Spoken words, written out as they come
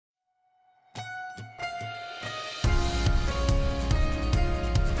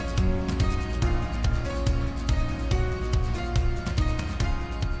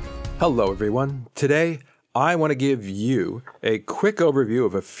Hello everyone. Today, I want to give you a quick overview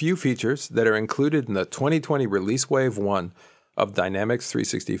of a few features that are included in the 2020 Release Wave 1 of Dynamics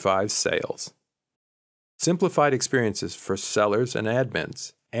 365 Sales. Simplified experiences for sellers and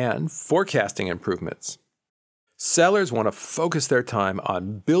admins, and forecasting improvements. Sellers want to focus their time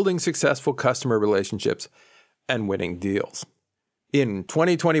on building successful customer relationships and winning deals. In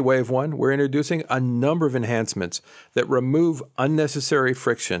 2020 Wave 1, we're introducing a number of enhancements that remove unnecessary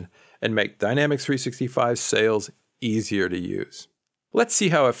friction and make Dynamics 365 Sales easier to use. Let's see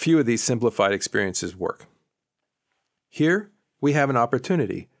how a few of these simplified experiences work. Here, we have an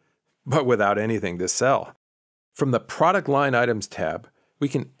opportunity, but without anything to sell. From the Product Line Items tab, we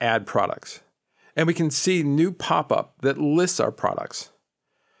can add products, and we can see new pop-up that lists our products.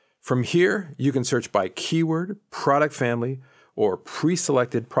 From here, you can search by keyword, product family, or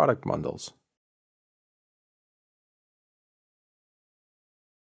pre-selected product bundles.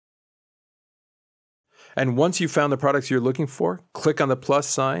 And once you've found the products you're looking for, click on the plus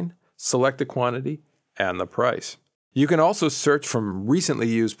sign, select the quantity, and the price. You can also search from Recently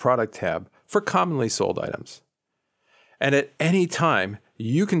Used Product tab for commonly sold items. And at any time,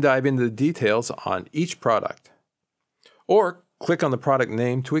 you can dive into the details on each product. Or click on the product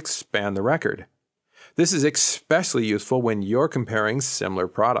name to expand the record. This is especially useful when you're comparing similar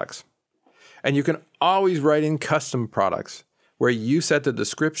products. And you can always write in custom products, where you set the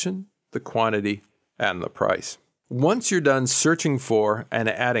description, the quantity, and the price. Once you're done searching for and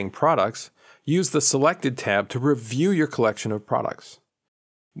adding products, use the Selected tab to review your collection of products.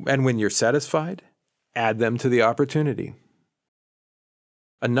 And when you're satisfied, add them to the opportunity.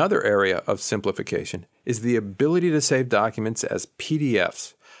 Another area of simplification is the ability to save documents as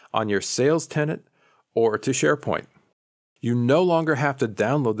PDFs on your sales tenant or to SharePoint. You no longer have to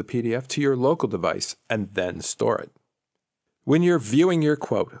download the PDF to your local device and then store it. When you're viewing your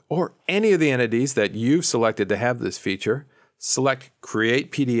quote, or any of the entities that you've selected to have this feature, select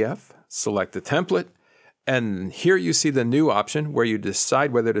Create PDF, select the template, and here you see the new option where you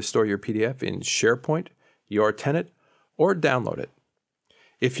decide whether to store your PDF in SharePoint, your tenant, or download it.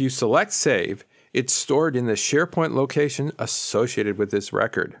 If you select Save, it's stored in the SharePoint location associated with this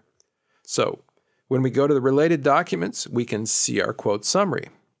record. So, when we go to the related documents, we can see our quote summary.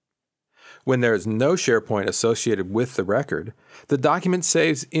 When there is no SharePoint associated with the record, the document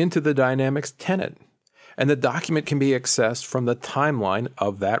saves into the Dynamics tenant, and the document can be accessed from the timeline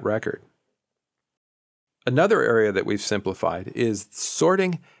of that record. Another area that we've simplified is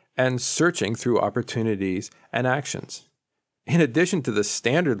sorting and searching through opportunities and actions. In addition to the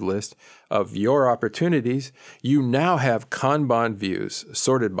standard list of your opportunities, you now have Kanban views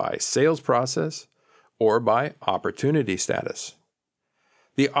sorted by sales process or by opportunity status.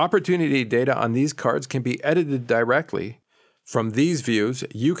 The opportunity data on these cards can be edited directly. From these views,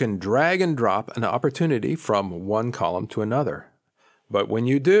 you can drag and drop an opportunity from one column to another. But when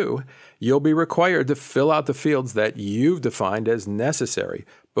you do, you'll be required to fill out the fields that you've defined as necessary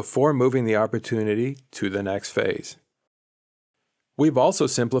before moving the opportunity to the next phase. We've also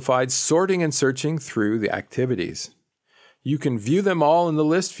simplified sorting and searching through the activities. You can view them all in the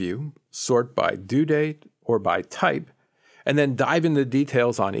list view, sort by due date or by type, and then dive into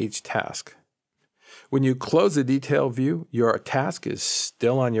details on each task. When you close the detail view, your task is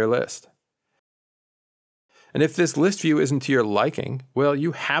still on your list. And if this list view isn't to your liking, well,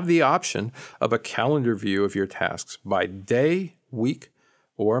 you have the option of a calendar view of your tasks by day, week,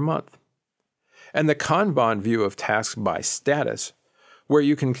 or month. And the Kanban view of tasks by status, where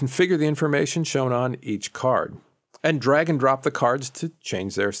you can configure the information shown on each card, and drag and drop the cards to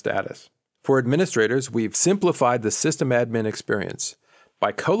change their status. For administrators, we've simplified the system admin experience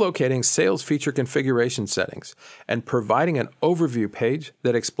by co-locating sales feature configuration settings and providing an overview page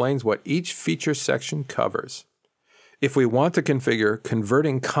that explains what each feature section covers. If we want to configure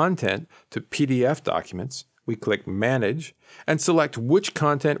converting content to PDF documents, we click Manage and select which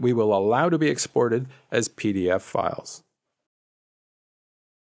content we will allow to be exported as PDF files.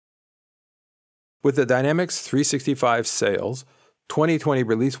 With the Dynamics 365 Sales 2020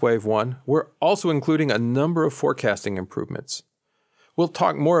 Release Wave 1, we're also including a number of forecasting improvements. We'll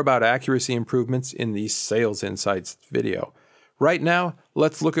talk more about accuracy improvements in the Sales Insights video. Right now,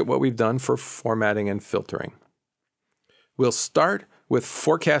 let's look at what we've done for formatting and filtering. We'll start with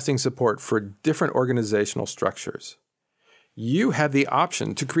forecasting support for different organizational structures. You have the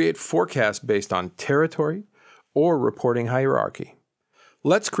option to create forecasts based on territory or reporting hierarchy.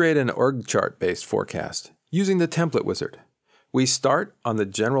 Let's create an org chart-based forecast using the template wizard. We start on the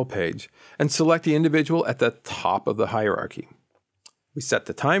general page and select the individual at the top of the hierarchy. We set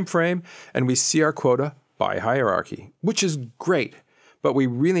the time frame and we see our quota by hierarchy, which is great but we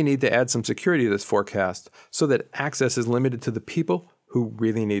really need to add some security to this forecast so that access is limited to the people who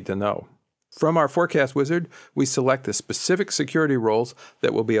really need to know. From our forecast wizard, we select the specific security roles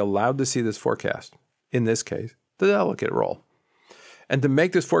that will be allowed to see this forecast. In this case, the delegate role. And to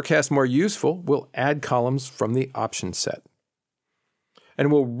make this forecast more useful, we'll add columns from the options set.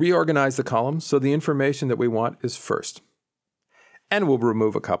 And we'll reorganize the columns so the information that we want is first. And we'll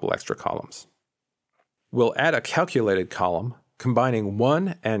remove a couple extra columns. We'll add a calculated column, combining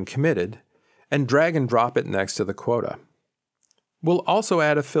won and committed, and drag and drop it next to the quota. We'll also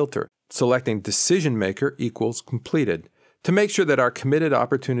add a filter, selecting decision maker equals completed, to make sure that our committed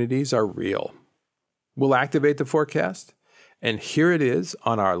opportunities are real. We'll activate the forecast, and here it is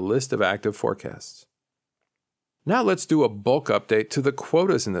on our list of active forecasts. Now let's do a bulk update to the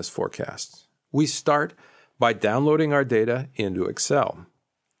quotas in this forecast. We start by downloading our data into Excel.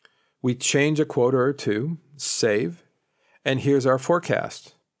 We change a quota or two, save, and here's our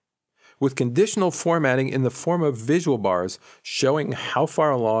forecast, with conditional formatting in the form of visual bars showing how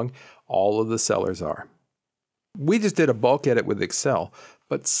far along all of the sellers are. We just did a bulk edit with Excel,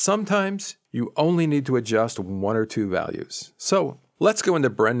 but sometimes you only need to adjust one or two values. So let's go into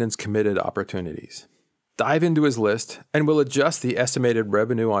Brendan's committed opportunities. Dive into his list, and we'll adjust the estimated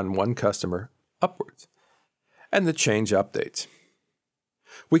revenue on one customer upwards, and the change updates.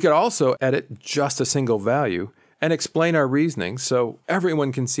 We could also edit just a single value and explain our reasoning so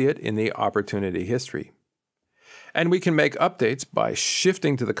everyone can see it in the opportunity history. And we can make updates by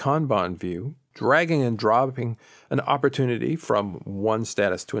shifting to the Kanban view, dragging and dropping an opportunity from one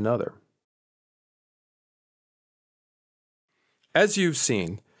status to another. As you've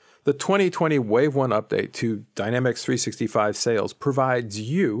seen, the 2020 Wave 1 update to Dynamics 365 Sales provides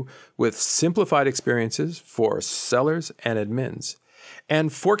you with simplified experiences for sellers and admins,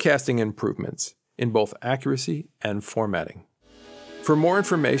 and forecasting improvements in both accuracy and formatting. For more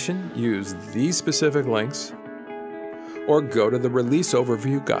information, use these specific links or go to the Release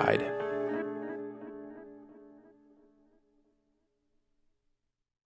Overview Guide.